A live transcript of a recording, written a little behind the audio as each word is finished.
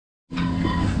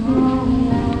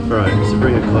Right, so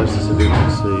bring it closer so people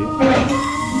can see.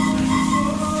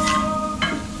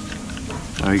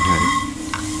 Okay.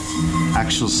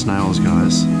 Actual snails,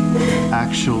 guys.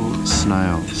 Actual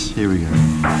snails. Here we go.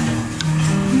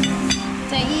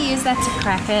 Don't you use that to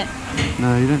crack it?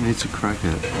 No, you don't need to crack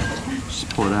it. Just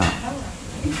pour it out.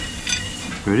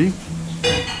 Ready?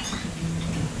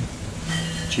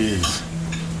 Cheers.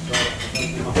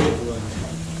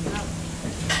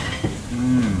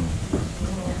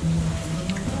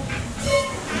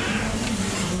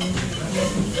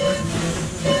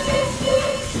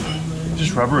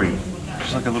 Just rubbery.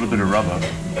 Just like a little bit of rubber.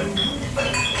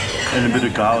 And a bit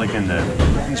of garlic in there.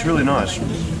 It's really nice.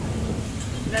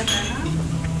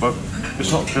 But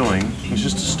it's not filling, it's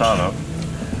just a starter.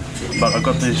 But I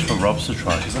got these for Robs to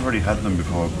try because I've already had them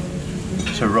before.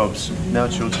 So Robs, now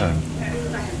it's your turn.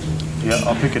 Yeah,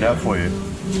 I'll pick it out for you.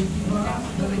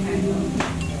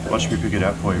 Watch me pick it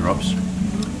out for you, Robs.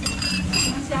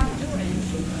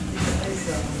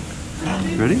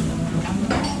 Ready?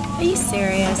 Are you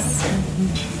serious?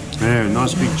 Yeah,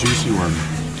 nice big juicy one.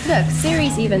 Look,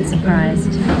 Siri's even surprised.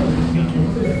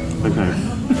 Okay,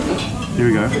 here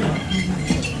we go.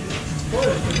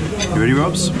 You ready,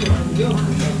 Robs?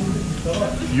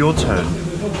 Your turn.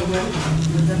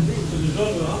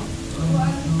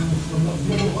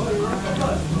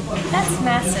 That's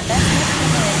massive. That's much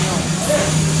bigger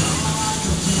than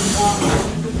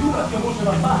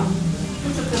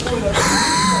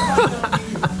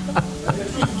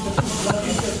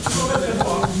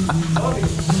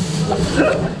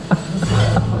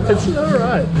It's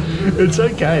alright. It's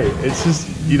okay. It's just,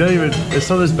 you don't even, it's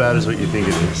not as bad as what you think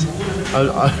it is.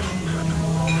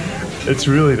 It's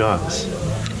really nice.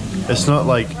 It's not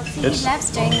like, He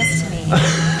loves doing this to me. He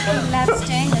loves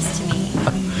doing this to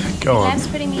me. Go on. He loves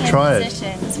putting me in Try it.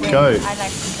 positions where Go.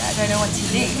 I don't know what to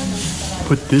do.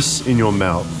 Put this in your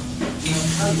mouth.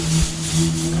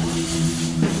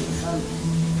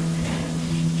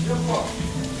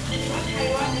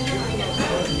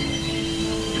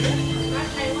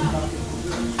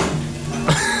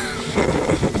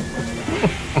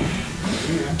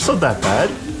 It's not that bad.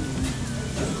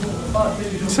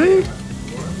 See?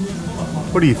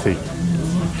 What do you think?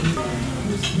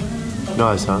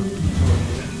 Nice, huh?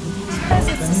 I suppose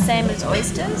it's the same as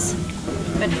oysters,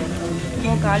 but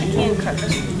more garlicky and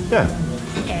cooked. Yeah.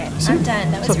 Okay, See? I'm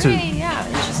done. That It's was not too- really,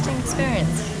 interesting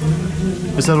experience.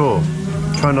 Is that all?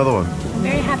 Try another one. I'm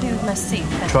very happy with my soup.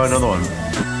 Try another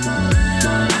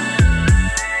one.